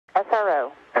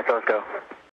SRO. SRO's go.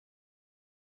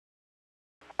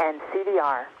 And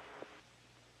CDR.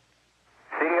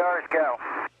 CDR's go.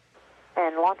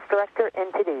 And Launch Director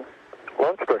NTD.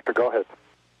 Launch Director, go ahead.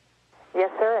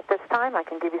 Yes, sir. At this time, I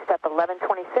can give you step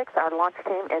 1126. Our launch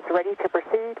team is ready to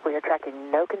proceed. We are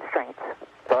tracking no constraints.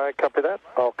 All right, copy that.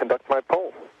 I'll conduct my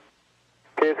poll.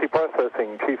 KSC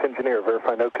Processing, Chief Engineer,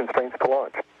 verify no constraints to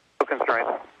launch. No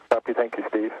constraints. Copy, thank you,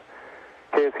 Steve.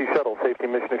 KSC Shuttle, Safety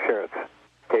Mission Assurance.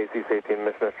 KSC Safety and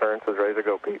Mission Assurance is ready to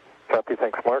go, Pete. Copy,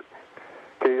 thanks, Mark.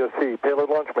 KSC Payload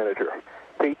Launch Manager.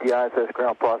 Pete, the ISS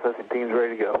ground processing team's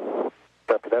ready to go.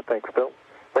 Copy that, thanks, Bill.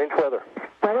 Range weather.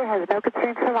 Weather has no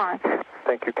constraints for launch.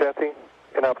 Thank you, Kathy.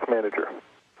 And Ops Manager.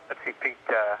 Let's see, Pete,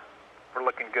 we're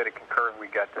looking good at Concur. We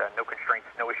got no constraints,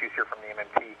 no issues here from the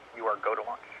MMT. You are go to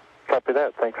launch. Copy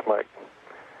that, thanks, Mike.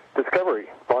 Discovery,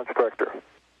 Launch Director.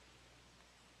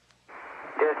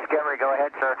 Discovery, go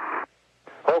ahead, sir.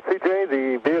 Well, CJ,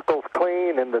 the vehicle's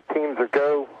clean and the teams are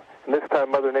go. And this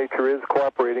time Mother Nature is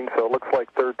cooperating, so it looks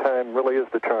like third time really is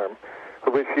the charm.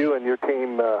 We wish you and your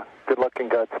team good luck and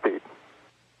Godspeed.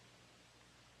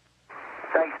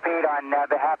 Thanks, Pete. On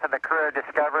behalf of the crew of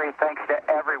Discovery, thanks to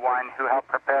everyone who helped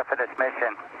prepare for this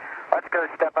mission. Let's go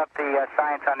step up the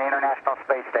science on the International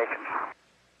Space Station.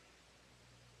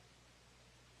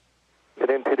 At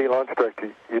NTD Launch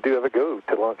Director, you do have a go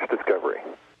to launch Discovery.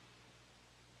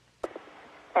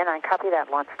 And I copy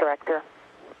that, Launch Director.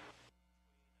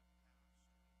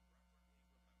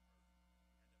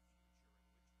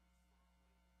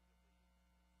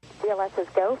 CLS is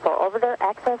go for Orbiter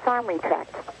Access Arm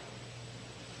retract.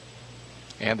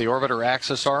 And the orbiter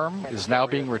access arm is now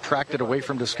being retracted away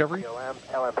from Discovery.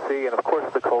 LMC, and of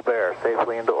course the Colbert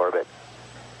safely into orbit.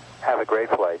 Have a great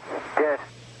flight. Yes.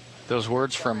 Those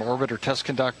words from orbiter test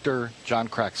conductor John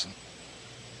Craxton.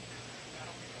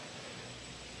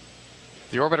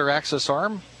 The orbiter access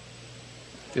arm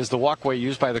is the walkway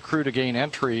used by the crew to gain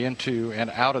entry into and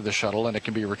out of the shuttle, and it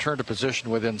can be returned to position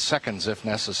within seconds if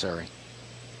necessary.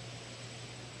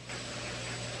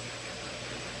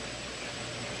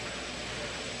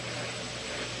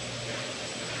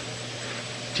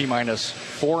 T-minus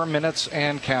 4 minutes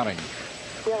and counting.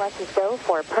 CLS is go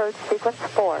for purge sequence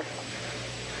 4.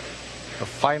 The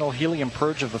final helium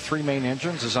purge of the 3 main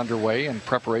engines is underway in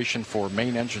preparation for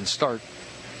main engine start.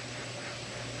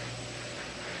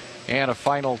 And a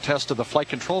final test of the flight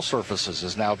control surfaces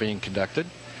is now being conducted.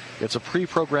 It's a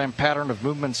pre-programmed pattern of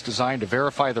movements designed to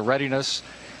verify the readiness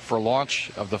for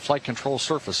launch of the flight control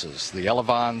surfaces, the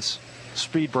elevons,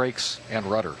 speed brakes, and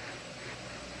rudder.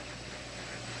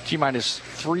 T-minus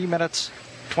 3 minutes,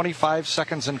 25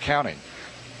 seconds and counting.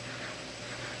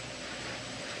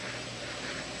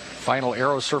 Final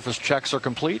aero surface checks are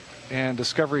complete, and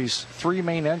Discovery's 3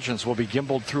 main engines will be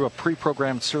gimbaled through a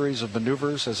pre-programmed series of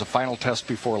maneuvers as a final test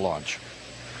before launch.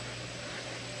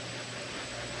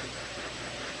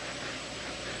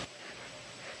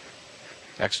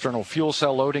 External fuel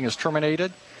cell loading is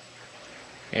terminated,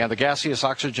 and the gaseous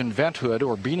oxygen vent hood,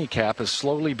 or beanie cap, is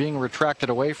slowly being retracted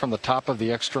away from the top of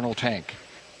the external tank.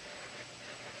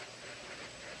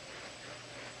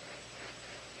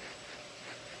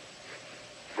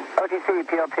 OTC,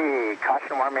 PLT,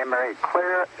 caution warm memory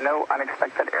clear, no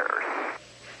unexpected errors.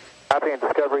 Copy and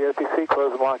Discovery OTC,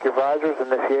 close and lock your visors,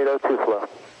 initiate O2 flow.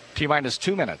 T-minus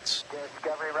 2 minutes.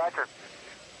 Discovery, roger.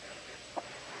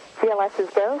 CLS is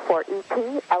go for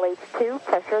EP LH2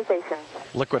 pressurization.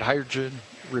 Liquid hydrogen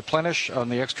replenish on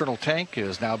the external tank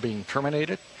is now being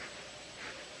terminated.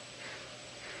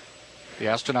 The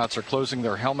astronauts are closing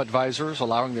their helmet visors,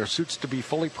 allowing their suits to be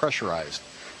fully pressurized.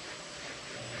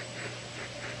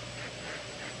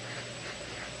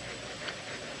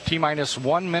 T-minus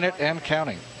 1 minute and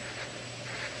counting.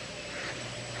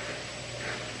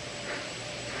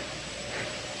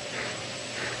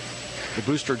 The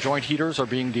booster joint heaters are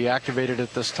being deactivated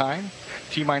at this time.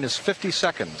 T-minus 50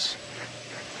 seconds.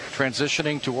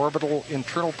 Transitioning to orbital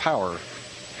internal power.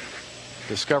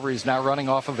 Discovery is now running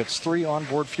off of its 3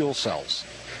 onboard fuel cells.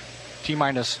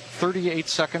 T-minus 38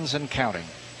 seconds and counting.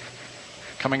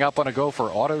 Coming up on a go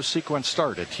for auto sequence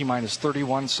start at T-minus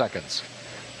 31 seconds.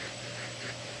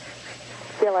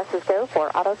 CLS is go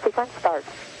for auto sequence start.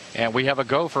 And we have a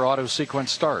go for auto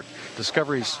sequence start.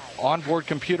 Discovery's onboard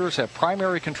computers have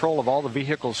primary control of all the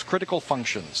vehicle's critical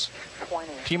functions.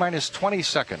 T-minus 20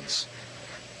 seconds.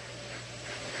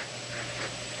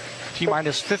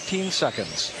 T-minus 15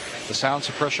 seconds. The sound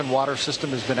suppression water system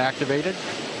has been activated.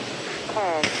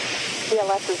 10.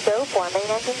 CLS is go for main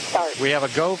engine start. We have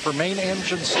a go for main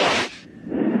engine start.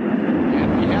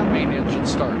 And we have main engine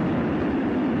start.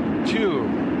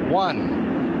 2, 1.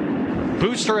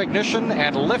 Booster ignition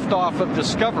and liftoff of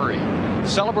Discovery.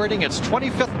 celebrating its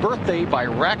 25th birthday by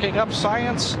racking up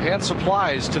science and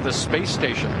supplies to the space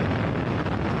station.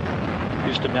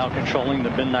 Houston now controlling the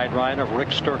midnight ride of Rick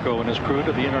Sturckow and his crew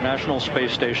to the International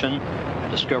Space Station.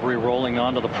 Discovery rolling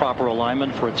on to the proper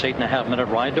alignment for its 8.5-minute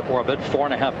ride to orbit.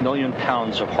 4.5 million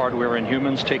pounds of hardware and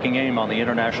humans taking aim on the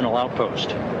International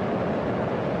Outpost.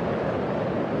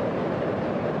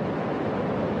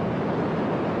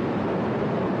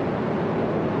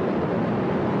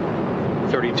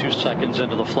 Seconds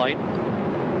into the flight.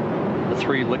 The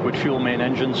 3 liquid fuel main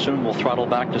engines soon will throttle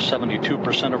back to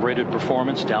 72% of rated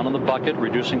performance, down in the bucket,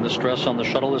 reducing the stress on the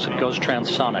shuttle as it goes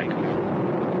transonic.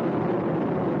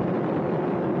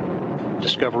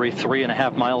 Discovery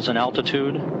 3.5 miles in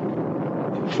altitude,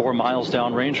 4 miles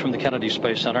downrange from the Kennedy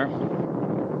Space Center.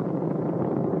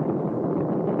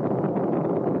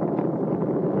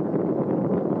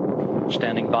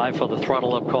 Standing by for the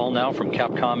throttle up call now from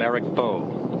Capcom Eric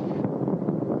Bowe.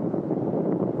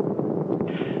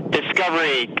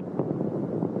 Discovery.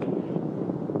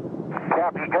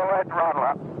 Copy, go ahead, throttle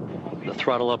up. The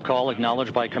throttle up call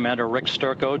acknowledged by Commander Rick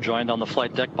Sturckow, joined on the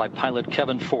flight deck by pilot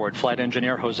Kevin Ford, flight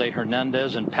engineer Jose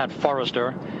Hernandez, and Pat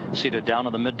Forrester. Seated down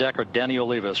on the middeck are Danny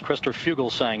Olivas, Christopher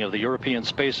Fugelsang of the European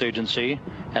Space Agency,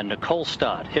 and Nicole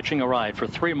Stott, hitching a ride for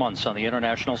 3 months on the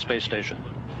International Space Station.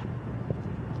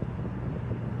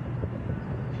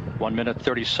 1 minute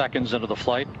 30 seconds into the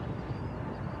flight.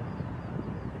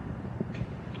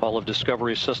 All of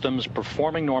Discovery's systems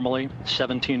performing normally.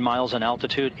 17 miles in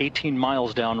altitude, 18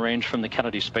 miles downrange from the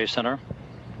Kennedy Space Center.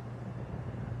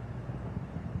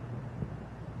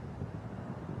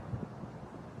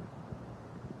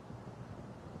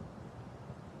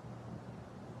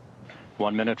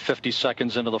 One minute 50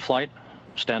 seconds into the flight.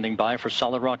 Standing by for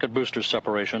solid rocket booster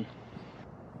separation.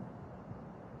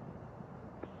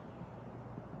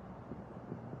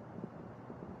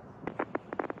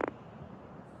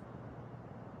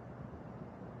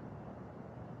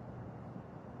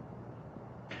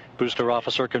 Booster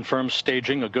officer confirms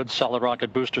staging a good solid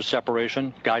rocket booster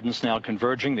separation. Guidance now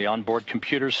converging. The onboard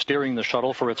computers steering the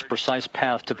shuttle for its precise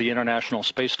path to the International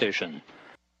Space Station.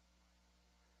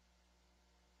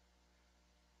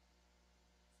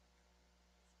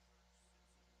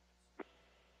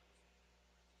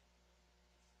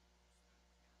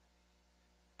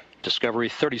 Discovery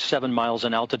 37 miles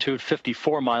in altitude,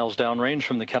 54 miles downrange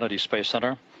from the Kennedy Space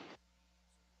Center.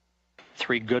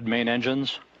 3 good main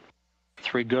engines.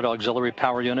 3 good auxiliary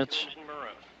power units,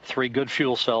 3 good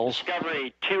fuel cells.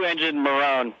 Discovery, 2 engine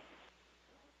Maroon.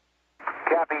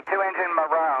 Copy, 2 engine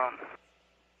Maroon.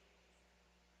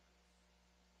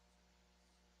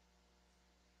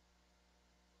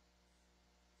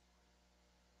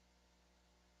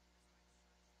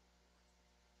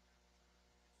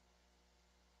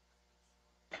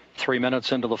 Three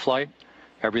minutes into the flight.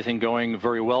 Everything going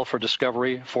very well for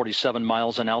Discovery. 47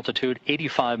 miles in altitude,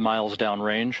 85 miles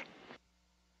downrange.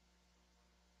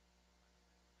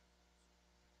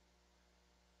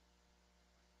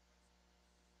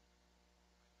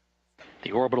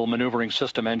 The orbital maneuvering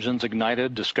system engines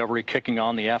ignited. Discovery kicking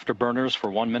on the afterburners for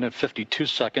 1 minute 52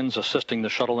 seconds, assisting the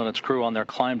shuttle and its crew on their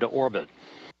climb to orbit.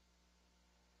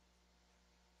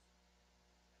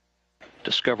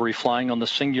 Discovery flying on the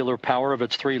singular power of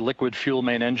its 3 liquid fuel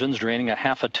main engines, draining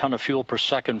 0.5 ton of fuel per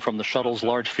second from the shuttle's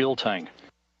large fuel tank.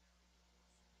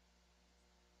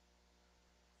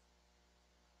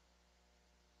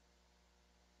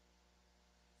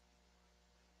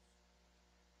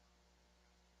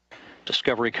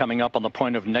 Discovery coming up on the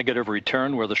point of negative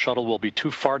return, where the shuttle will be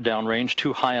too far downrange,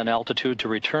 too high in altitude to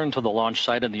return to the launch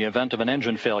site in the event of an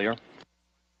engine failure.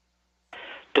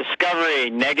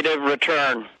 Discovery, negative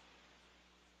return.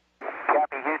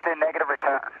 Copy, Houston, negative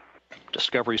return.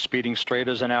 Discovery speeding straight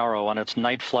as an arrow on its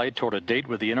night flight toward a date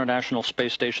with the International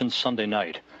Space Station Sunday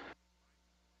night.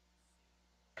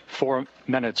 4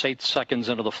 minutes, 8 seconds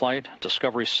into the flight.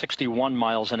 Discovery 61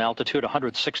 miles in altitude,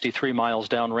 163 miles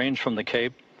downrange from the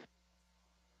Cape.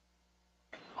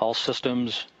 All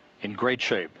systems in great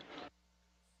shape.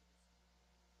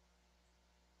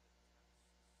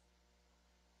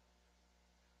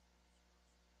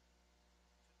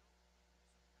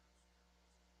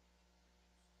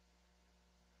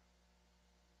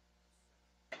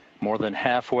 More than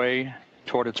halfway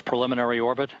toward its preliminary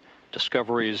orbit,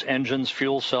 Discovery's engines,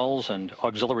 fuel cells, and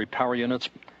auxiliary power units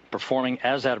performing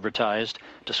as advertised.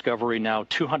 Discovery now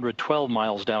 212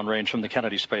 miles downrange from the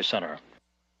Kennedy Space Center.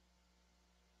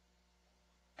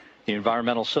 The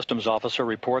Environmental Systems Officer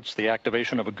reports the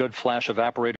activation of a good flash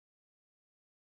evaporator